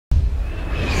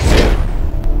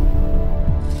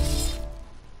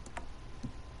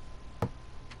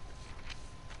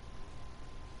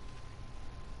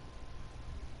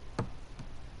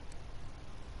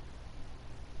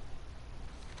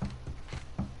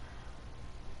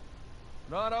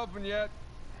Not open yet.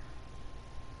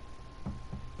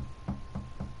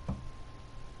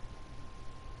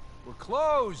 We're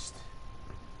closed.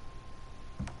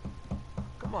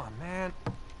 Come on, man.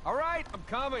 All right, I'm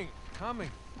coming. Coming.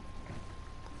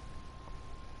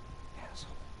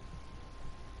 Asshole.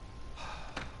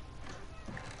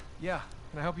 Yeah,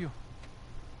 can I help you?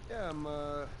 Yeah, I'm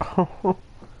looking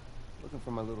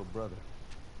for my little brother.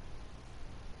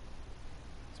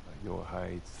 He's about your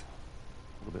height,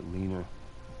 a little bit leaner,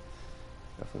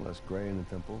 definitely less gray in the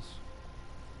temples.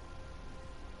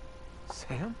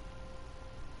 Sam?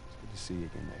 It's good to see you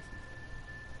again,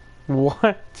 Nathan.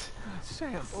 What?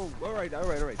 Sam. Oh, all right.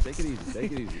 Take it easy.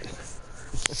 Take it easy.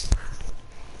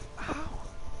 How?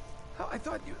 I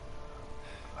thought you...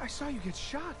 I saw you get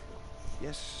shot.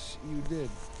 Yes, you did.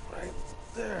 Right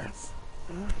there.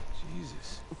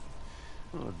 Jesus.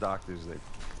 Well, the doctors, they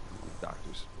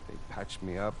patched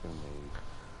me up and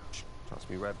they tossed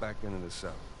me right back into the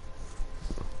cell.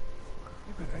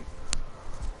 Yeah, but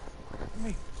I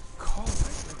made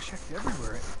calls. I checked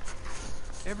everywhere.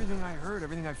 Everything I heard,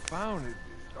 everything I found, it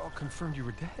all confirmed you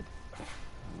were dead.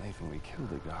 Nathan, we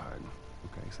killed a guard.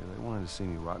 Okay, so they wanted to see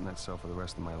me rot in that cell for the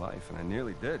rest of my life, and I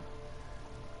nearly did.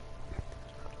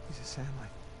 Jesus, Sam,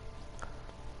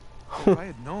 if I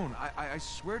had known, I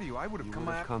swear to you, I would have come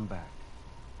back. Come back.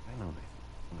 I know, Nathan.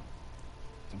 I know.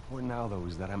 What's important now, though,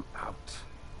 is that I'm out.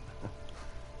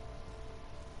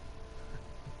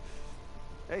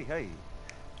 Hey,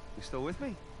 you still with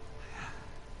me?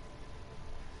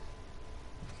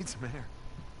 Need some air.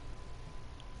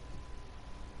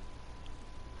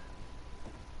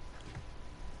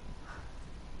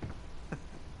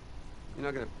 You're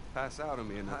not gonna pass out on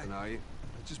me or nothing, are you?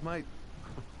 I just might.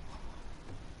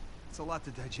 It's a lot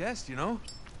to digest, you know?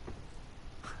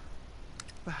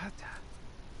 But how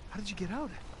did you get out?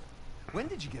 When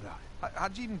did you get out?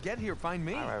 How'd you even get here? Find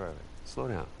me? All right. Slow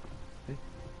down. Hey,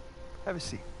 have a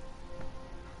seat.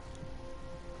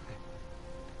 Hey.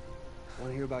 I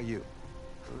want to hear about you.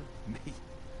 Huh? Me?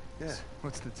 Yeah.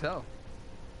 What's to tell?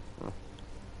 Well,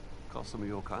 call some of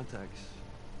your old contacts.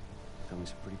 Tell me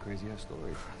some pretty crazy-ass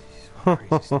stories.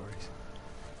 Crazy stories.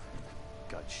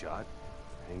 Got shot,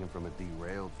 hanging from a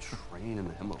derailed train in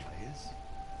the Himalayas.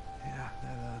 Yeah,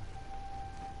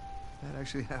 that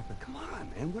actually happened. Come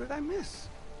on, man. What did I miss?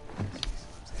 Jeez,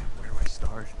 Sam, where do I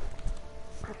start?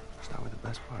 Start with the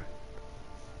best part.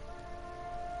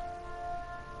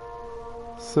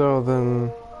 So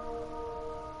then...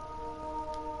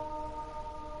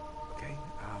 Okay,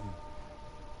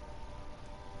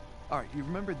 all right, you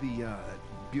remember the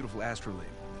beautiful astrolabe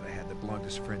that I had that belonged to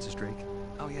Sir Francis Drake?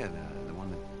 Oh, yeah, the one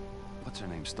that... What's her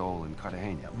name? Stole in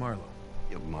Cartagena. Yeah, Marlowe.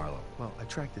 Yeah, Marlowe. Well, I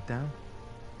tracked it down,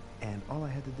 and all I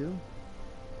had to do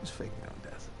was fake my own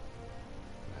death.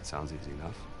 That sounds easy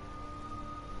enough.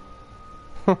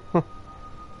 I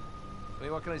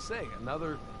mean, what can I say?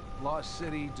 Another lost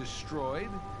city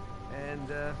destroyed, and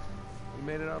we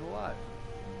made it out alive.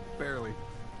 Barely.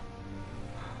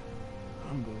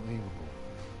 Unbelievable.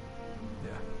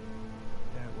 Yeah,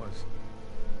 it was.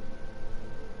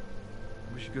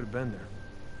 I wish you could have been there.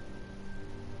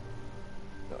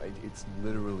 No, it's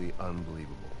literally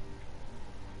unbelievable.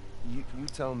 You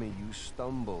tell me you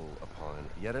stumble upon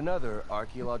yet another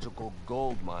archaeological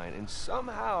gold mine, and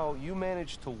somehow you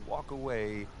manage to walk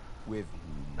away with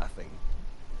nothing.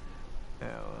 Yeah,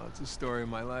 well, it's a story of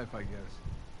my life, I guess.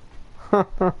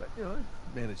 But, you know, I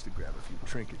managed to grab a few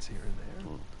trinkets here and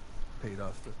there. Paid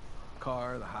off the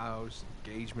car, the house,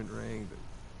 engagement ring,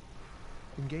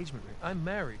 the engagement ring. I'm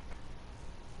married.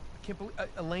 I can't believe...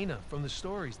 Elena from the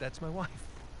stories, that's my wife.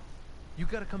 You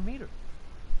gotta come meet her.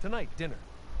 Tonight, dinner.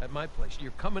 At my place.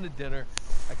 You're coming to dinner.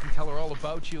 I can tell her all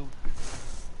about you.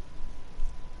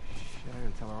 Shit, I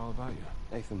gotta tell her all about you.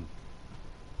 Nathan,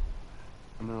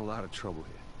 I'm in a lot of trouble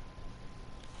here.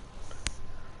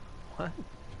 What?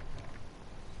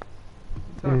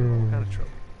 What kind of trouble?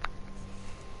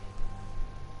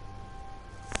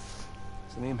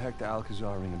 Does the name Hector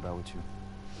Alcazar ring a bell with you?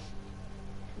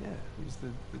 Yeah, he's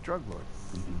the drug lord.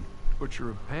 Mm-hmm. Butcher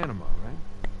of Panama, right?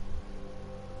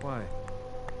 Why?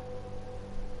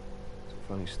 It's a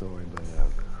funny story, but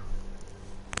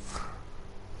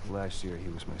last year he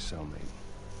was my cellmate.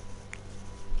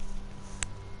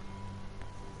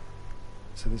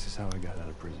 So this is how I got out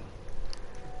of prison.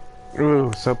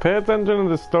 Ooh, so pay attention to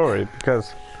the story,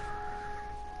 because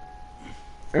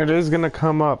it is gonna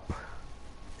come up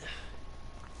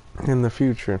in the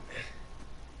future.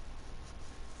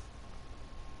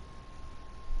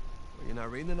 Well, you're not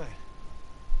reading tonight?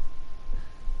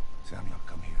 Samuel,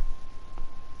 come here.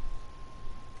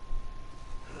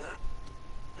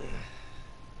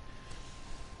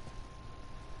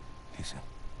 Listen.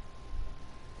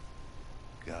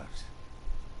 Guards.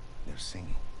 They're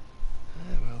singing.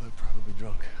 Well, they're probably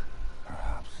drunk.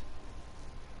 Perhaps.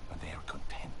 But they are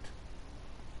content.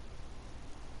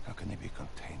 How can they be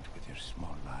content with their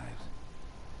small lives?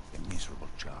 Their miserable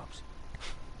jobs?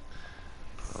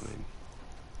 I mean,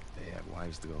 they have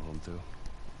wives to go home to.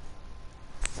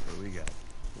 What do we got?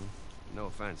 No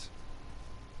offense.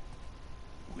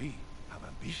 We have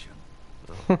ambition.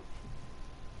 Oh.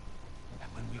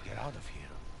 And when we get out of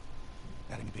here,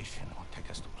 that ambition will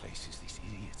take us to places these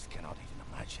idiots cannot even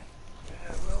imagine.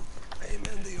 Yeah, well,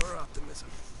 amen to your optimism.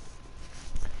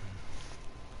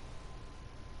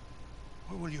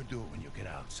 What will you do when you get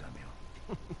out, Samuel?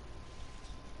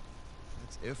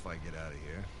 That's if I get out of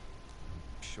here.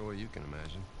 I'm sure you can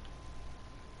imagine.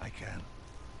 I can.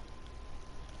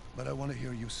 But I want to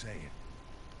hear you say it.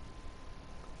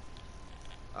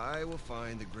 I will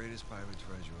find the greatest pirate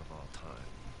treasure of all time,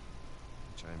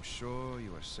 which I am sure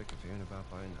you are sick of hearing about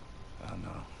by now. Oh,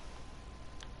 no.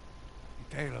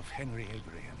 The tale of Henry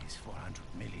Avery and his 400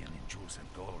 million in jewels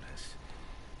and gold has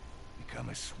become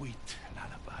a sweet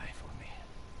lullaby for me.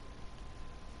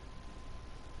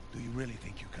 Do you really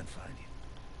think you can find it?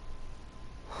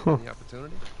 Any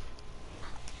opportunity?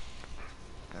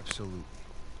 Absolutely.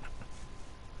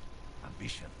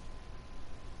 Ambition.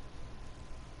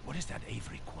 What is that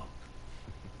Avery quote?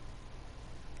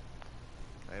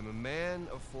 I am a man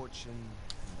of fortune,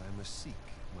 and I must seek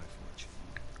my fortune.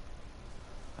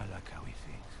 I like how he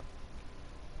thinks.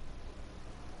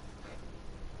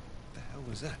 What the hell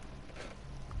was that?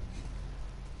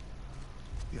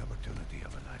 The opportunity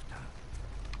of a lifetime.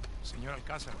 Señor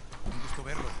Alcázar, un gusto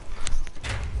verlo.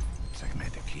 Sáqueme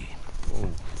de aquí. Oh.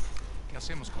 ¿Qué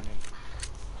hacemos con él?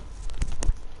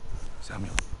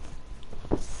 Samuel,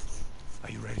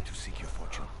 are you ready to seek your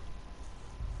fortune?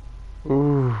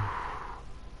 Ooh.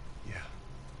 Yeah.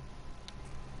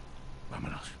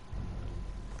 Vámonos.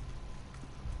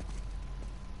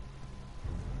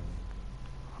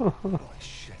 Holy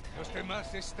shit. ¿Los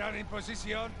demás están en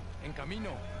posición? En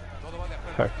camino. Todo va de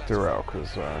acuerdo. Hector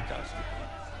Alcazar.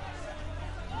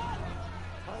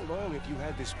 How long have you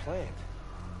had this planned?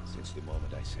 Since the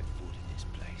moment I set foot in this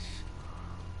place.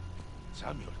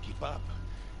 Samuel, keep up.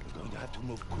 We're going to have to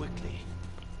move quickly.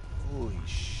 Holy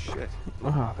shit.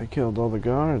 Ah, they killed all the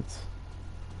guards.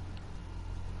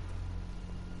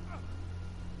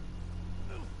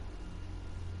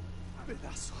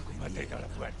 Mantén a la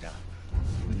puerta.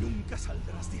 Nunca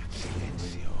saldrás de aquí.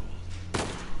 Silencio.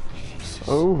 Jesus.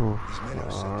 Oh, These men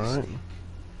are all right. sadistic.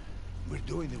 We're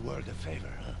doing the world a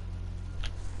favor, huh?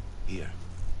 Here.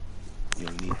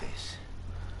 You'll need this.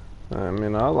 I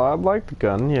mean, I'd like the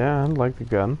gun. Yeah, I'd like the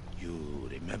gun. You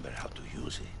remember how to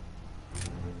use it.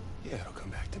 Yeah, it'll come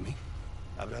back to me.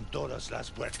 Abran todas las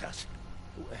puertas.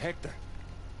 Hector,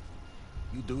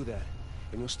 you do that,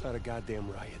 and you'll start a goddamn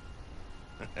riot.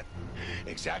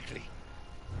 Exactly.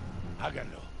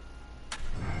 Háganlo.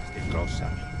 Stay close,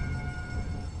 Samuel.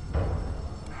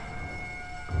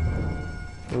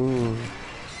 Ooh.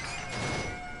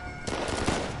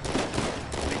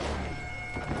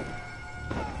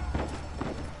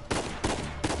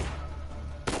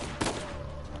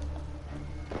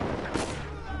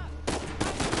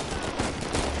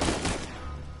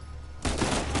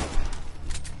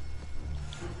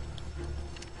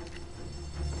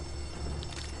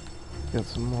 Get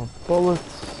some more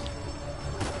bullets.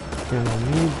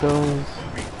 Gonna need those.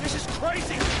 This is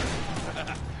crazy!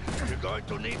 You're going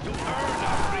to need to earn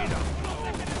our freedom.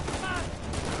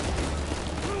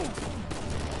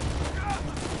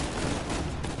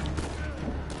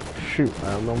 Shoot,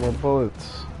 I have no more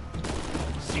bullets.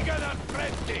 Sigan al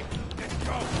frente. Let's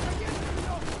go.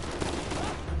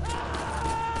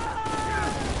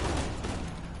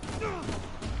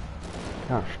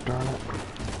 Gosh darn it.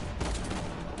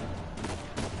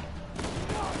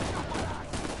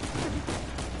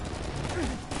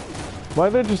 Why are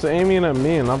they just aiming at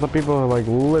me and not the people who are like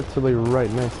literally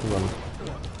right next to them?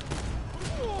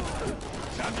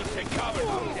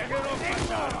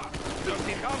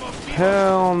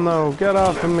 Hell no, get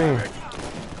off of me.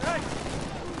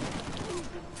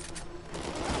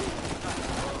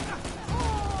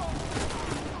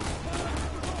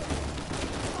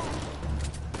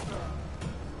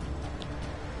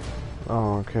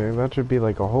 Oh, okay, that should be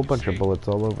like a whole bunch of bullets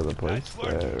all over the place.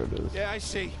 There it is. Yeah, I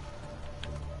see.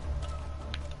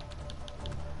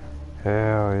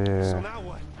 Hell yeah. So now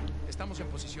what? Estamos en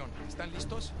posición. ¿Están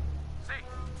listos? Sí.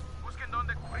 Busquen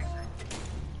dónde cubrirse.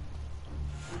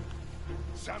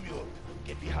 Samuel,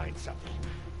 get behind something.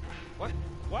 What?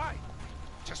 Why?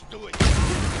 Just do it.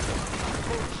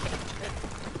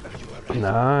 You are ready.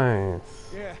 Nice.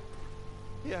 Yeah.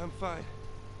 Yeah, I'm fine.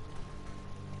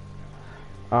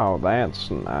 Oh,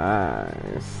 that's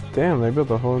nice. Damn, they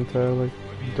built a whole entire, like,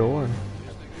 door.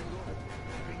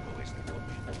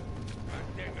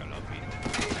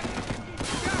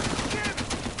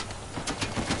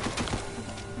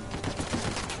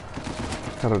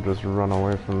 Gotta just run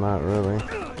away from that, really.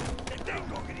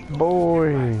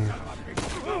 Boy!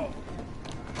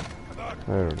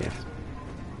 There it is.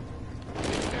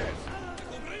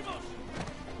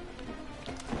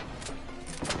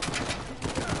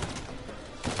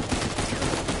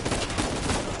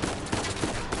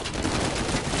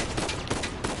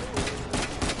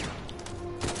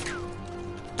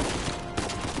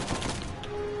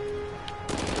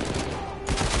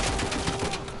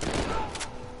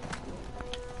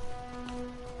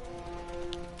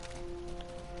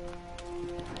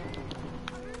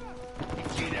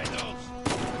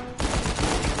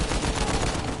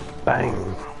 Bang!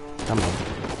 Come on.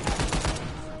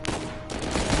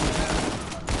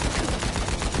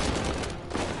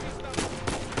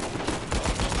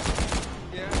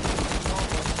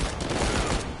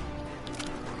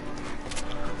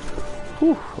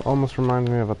 Whew, almost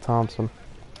reminds me of a Thompson.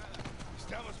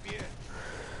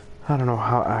 I don't know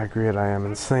how accurate I am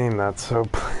in saying that, so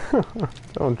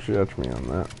don't judge me on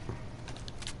that.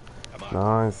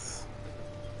 Nice.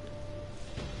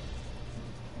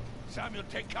 Samuel,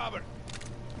 take cover.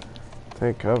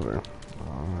 Take cover.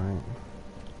 Alright.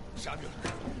 Samuel,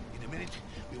 in a minute,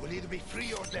 we will either be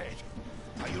free or dead.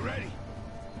 Are you ready?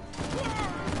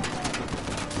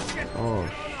 Oh,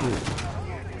 shoot.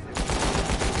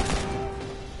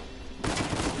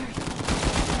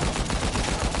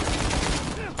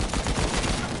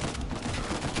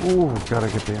 Ooh, gotta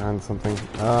get behind something.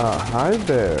 Ah, hi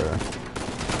there.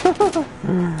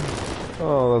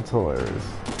 Oh, that's hilarious.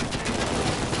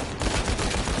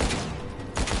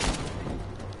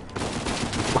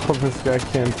 Oh, this guy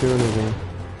can't do anything.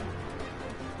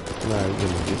 Nah, he's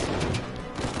gonna do something.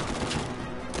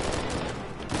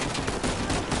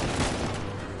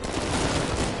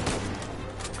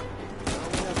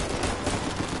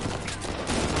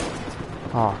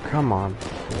 Oh, come on.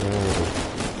 Oh.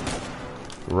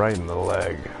 Right in the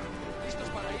leg.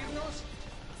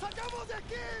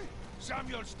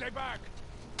 Samuel, stay back.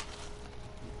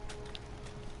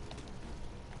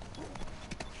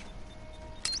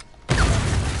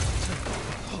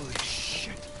 Holy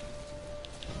shit.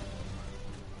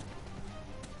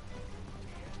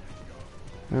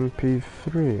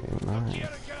 MP3, nice.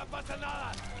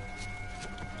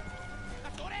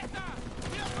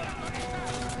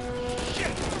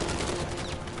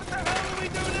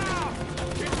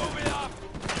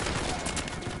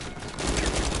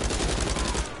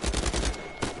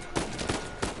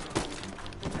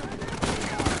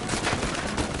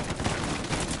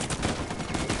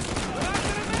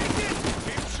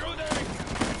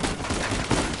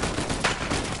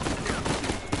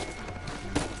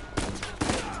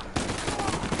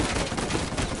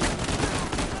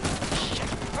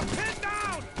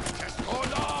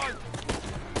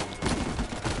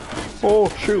 Oh,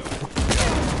 shoot.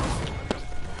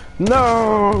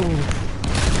 No!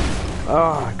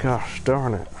 Oh, gosh,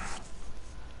 darn it.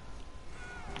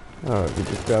 Oh, you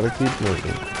just gotta keep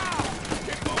moving.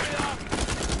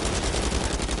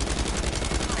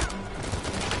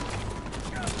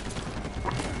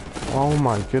 Oh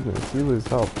my goodness, you lose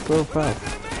health so fast.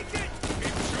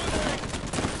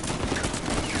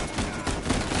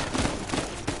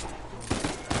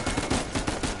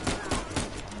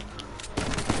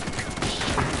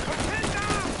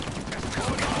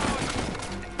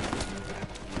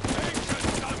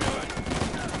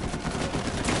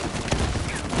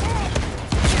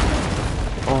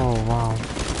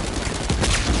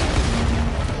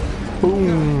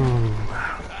 Boom!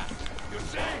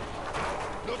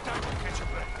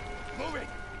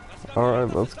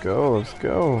 Alright, let's go, let's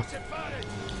go.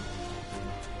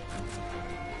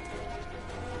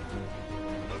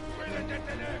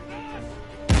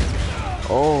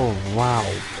 Oh, wow.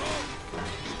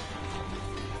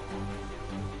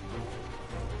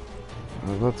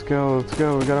 Let's go,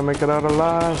 we gotta make it out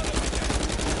alive.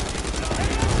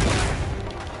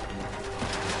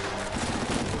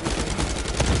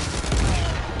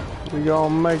 We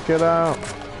gonna make it out.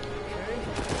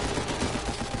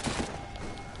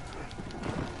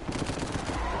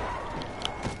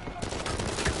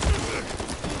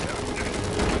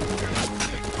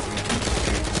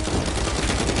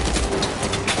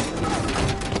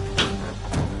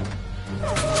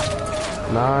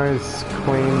 Nice,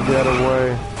 clean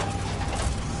getaway.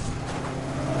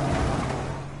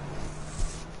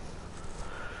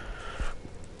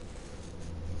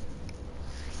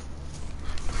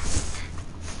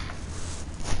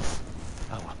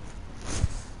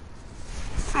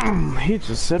 He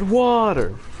just said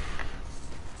water.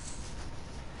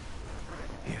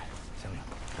 Here, tell me.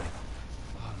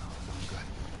 Oh, no, I'm good.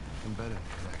 I'm better,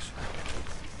 actually.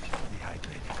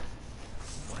 Dehydrated.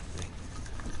 One thing.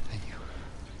 Thank you.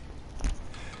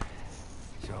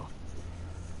 So,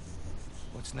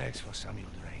 what's next for Samuel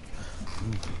Drake?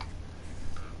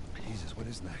 Jesus, what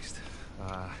is next? I'm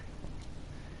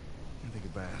gonna take a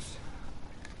bath.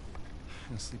 I'm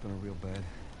gonna sleep on a real bed.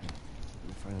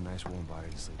 We'll find a nice warm body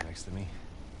to sleep next to me.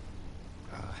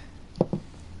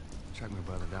 Track my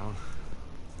brother down.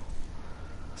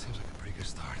 Seems like a pretty good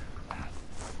start.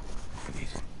 It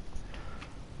is.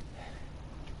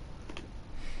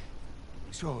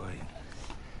 So,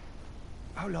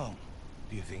 how long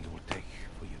do you think it will take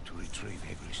for you to retrieve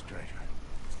Avery's treasure?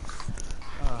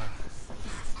 I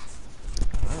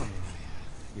don't know.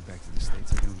 Get back to the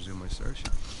States, I can resume my search.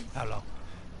 How long?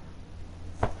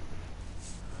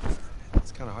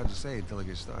 It's kind of hard to say until I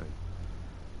get started.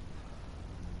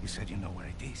 You said you know where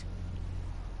it is.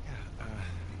 Yeah,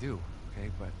 I do, okay,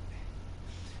 but...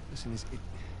 Listen,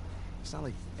 it's not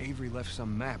like Avery left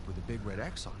some map with a big red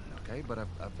X on it, okay? But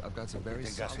I've got some very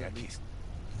solid...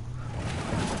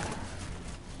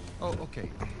 Oh, okay.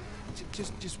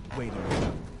 Just wait a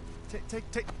minute.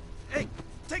 Take... Hey!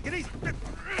 Take it easy!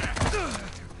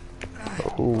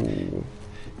 Ooh.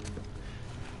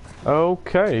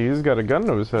 Okay, he's got a gun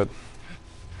to his head.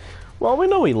 Well, we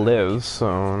know he lives, so,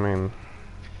 I mean...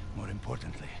 More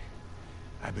importantly,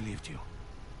 I believed you.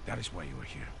 That is why you were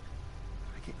here.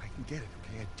 I can get it,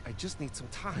 okay? I just need some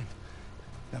time.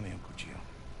 Dame un cuchillo.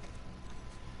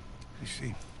 You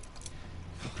see,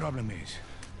 the problem is...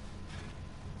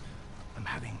 I'm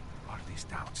having all these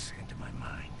doubts into my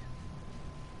mind.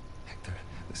 Hector,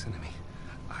 listen to me.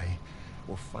 I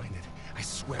will find it. I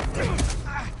swear.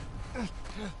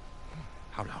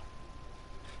 How long?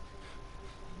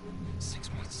 6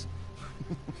 months.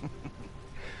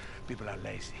 People are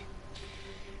lazy.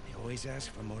 They always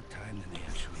ask for more time than they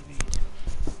actually need.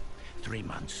 3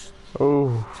 months.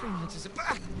 Oh. 3 months is...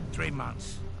 3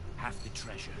 months. Half the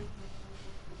treasure.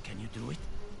 Can you do it?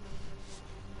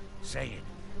 Say it.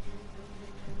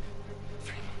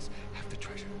 3 months, half the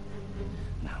treasure.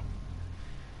 Now,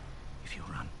 if you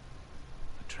run,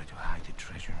 or try to hide the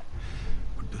treasure,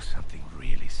 or do something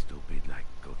really stupid like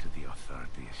go to the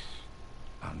authorities,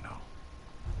 I'll know.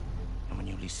 And when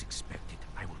you least expect it,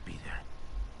 I will be there.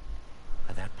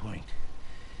 At that point,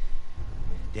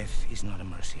 death is not a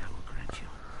mercy I will grant you.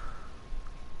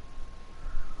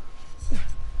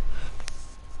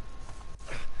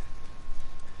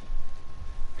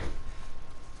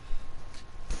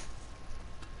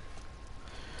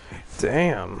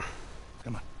 Damn.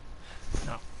 Come on.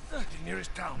 Now, the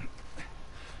nearest town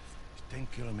is 10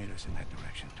 kilometers in that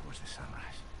direction towards the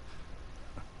sunrise.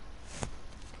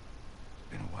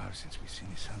 It's been a while since we've seen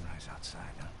the sunrise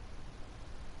outside, huh?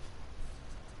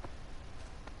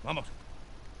 Vamos.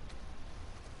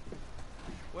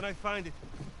 When I find it...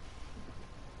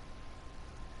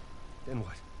 Then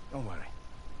what? Don't worry.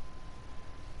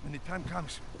 When the time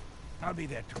comes, I'll be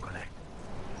there to collect.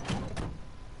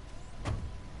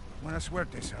 Buena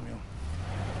suerte, Samuel.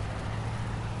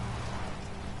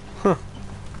 Huh.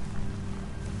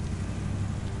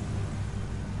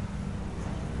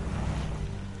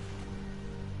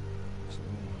 So,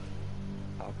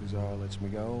 Alcazar lets me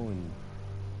go, and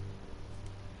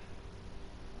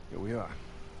here we are.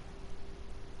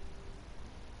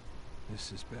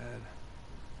 This is bad.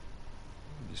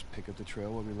 We just pick up the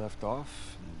trail where we left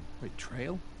off. Wait,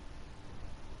 trail?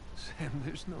 Sam,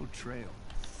 there's no trail.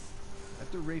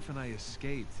 After Rafe and I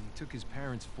escaped, he took his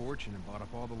parents' fortune and bought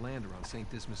up all the land around St.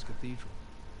 Dismas Cathedral.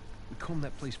 We combed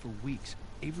that place for weeks.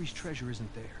 Avery's treasure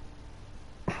isn't there.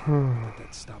 But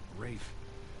that stopped Rafe.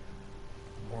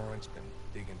 The moron's been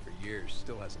digging for years,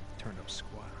 still hasn't turned up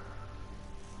squat.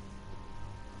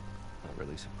 Not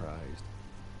really surprised.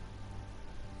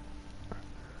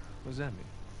 What does that mean?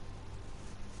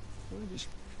 Well, I just,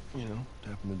 you know,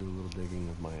 happened to do a little digging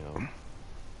of my own.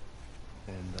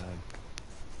 And,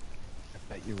 I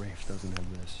bet you Rafe doesn't have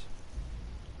this.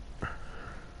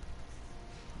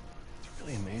 It's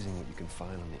really amazing what you can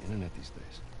find on the internet these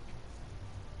days.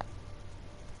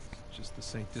 It's just the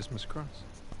St. Dismas cross.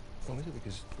 Oh, is it?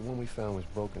 Because the one we found was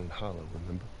broken and hollow,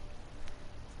 remember?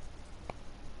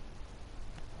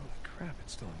 Holy crap,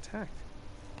 it's still intact.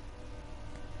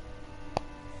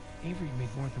 Avery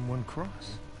made more than one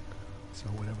cross. So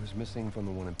whatever's missing from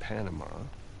the one in Panama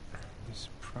is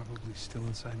probably still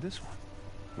inside this one.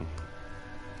 Mm-hmm.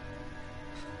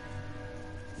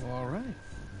 Well, all right.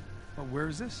 Well, where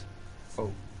is this?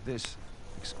 Oh, this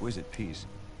exquisite piece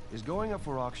is going up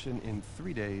for auction in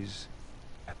 3 days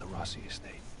at the Rossi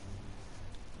estate.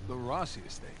 The Rossi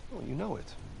estate. Well, you know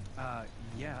it.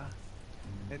 Yeah.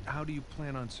 And how do you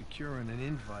plan on securing an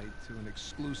invite to an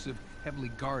exclusive, heavily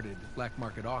guarded black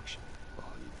market auction? Well,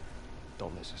 you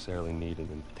don't necessarily need an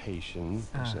invitation,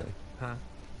 per se. Huh?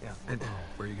 Yeah. And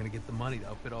where are you gonna get the money to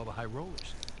outbid all the high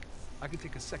rollers? I could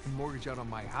take a second mortgage out on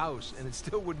my house, and it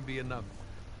still wouldn't be enough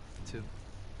to...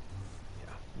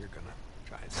 Yeah, you're gonna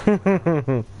try and sell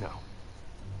it. No.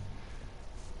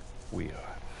 We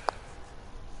are.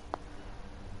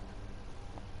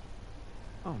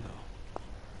 Oh, no.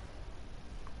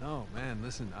 No, man,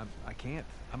 listen, I can't.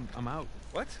 I'm out.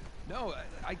 What? No,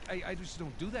 I just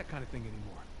don't do that kind of thing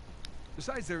anymore.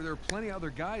 Besides, there are plenty of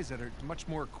other guys that are much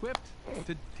more equipped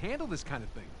to handle this kind of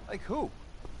thing. Like who?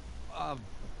 I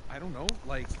don't know,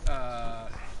 like,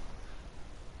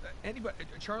 anybody,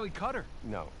 Charlie Cutter.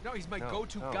 No. No, he's my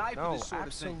go-to guy for this sort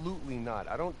of thing. Absolutely not.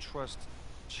 I don't trust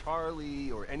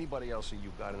Charlie or anybody else that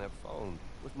you've got on that phone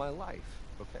with my life,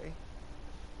 okay?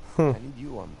 I need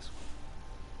you on this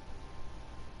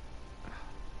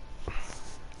one.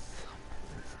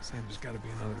 Sam, there's got to be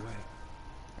another way.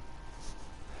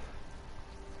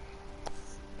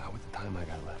 Not with the time I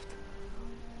got left.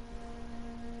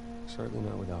 Certainly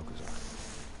not with Alcazar.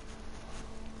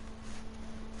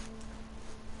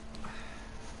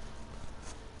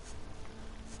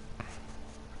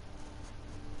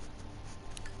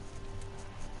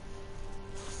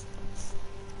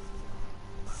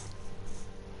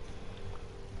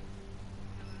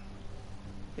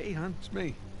 Hey, hon, it's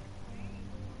me.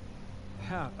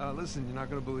 Yeah, listen, you're not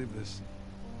gonna believe this.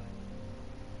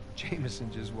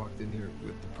 Jameson just walked in here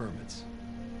with the permits.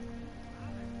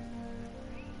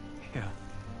 Yeah.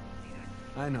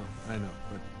 I know, but,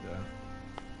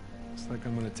 looks like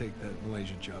I'm gonna take that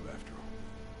Malaysia job after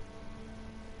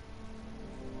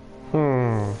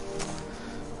all.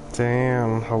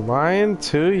 Damn, lying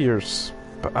to your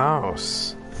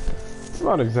spouse. It's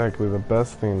not exactly the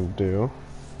best thing to do.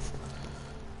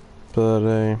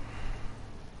 But,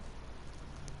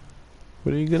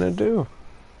 what are you gonna do?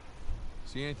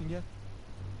 See anything yet?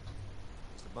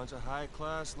 Just a bunch of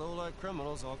high-class, low-life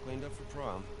criminals all cleaned up for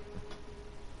prom.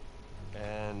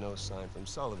 And no sign from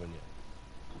Sullivan yet.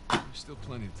 There's still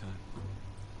plenty of time.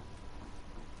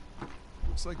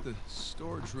 Looks like the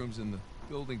storage room's in the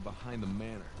building behind the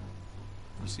manor.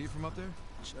 You see it from up there?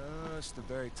 Just the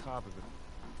very top of it.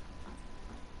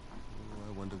 Oh,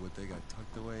 I wonder what they got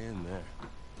tucked away in there.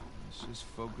 Let's just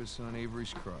focus on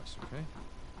Avery's Cross, okay?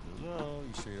 No,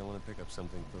 you sure you don't want to pick up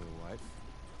something for the wife?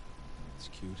 It's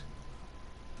cute.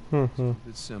 Mm-hmm.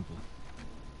 It's simple.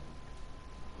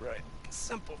 Right.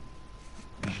 Simple.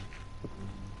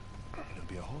 It'd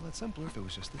be a whole lot simpler if it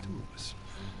was just the two of us.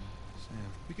 Sam,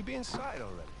 We could be inside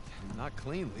already. not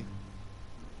cleanly.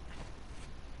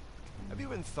 Have you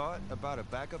even thought about a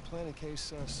backup plan in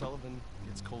case Sullivan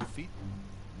gets cold feet?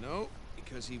 No,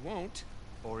 because he won't.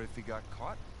 Or if he got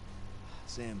caught?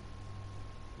 Sam,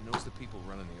 he knows the people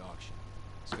running the auction.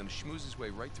 He's gonna schmooze his way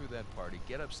right through that party,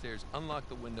 get upstairs, unlock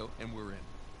the window, and we're in.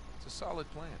 It's a solid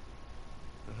plan.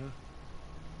 Uh-huh.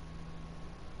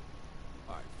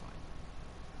 All right,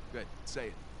 fine. Good, say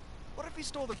it. What if he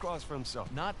stole the cross for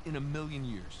himself? Not in a million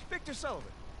years. Victor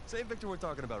Sullivan. Same Victor we're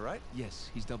talking about, right? Yes,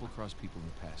 he's double-crossed people in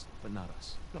the past, but not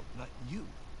us. No, not you.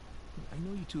 I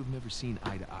know you two have never seen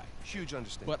eye to eye, Huge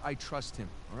understanding. but I trust him,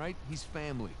 all right? He's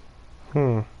family.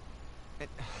 Hmm. And,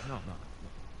 no.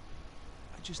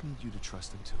 I just need you to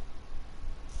trust him,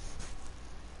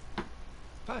 too.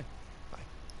 Fine.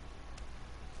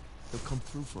 He'll come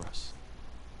through for us.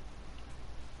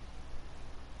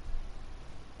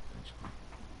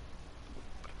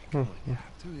 Come on, you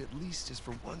have to at least just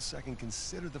for 1 second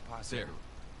consider the possibility.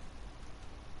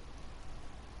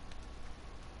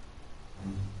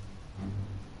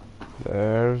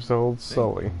 There's old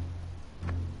Sully.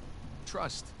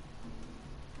 Trust.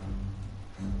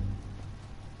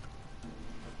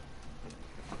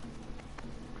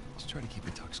 Just try to keep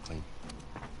your tux clean.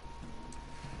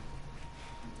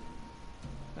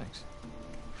 Thanks.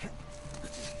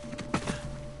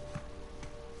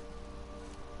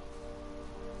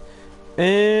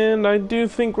 And I do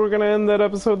think we're gonna end that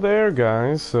episode there,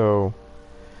 guys, so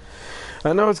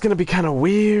I know it's gonna be kind of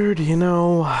weird, you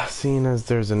know, seeing as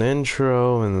there's an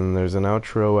intro and then there's an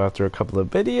outro after a couple of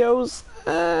videos.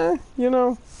 You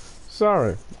know,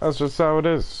 sorry, that's just how it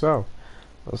is. So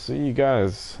I'll see you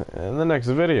guys in the next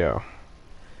video.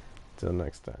 Till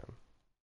next time.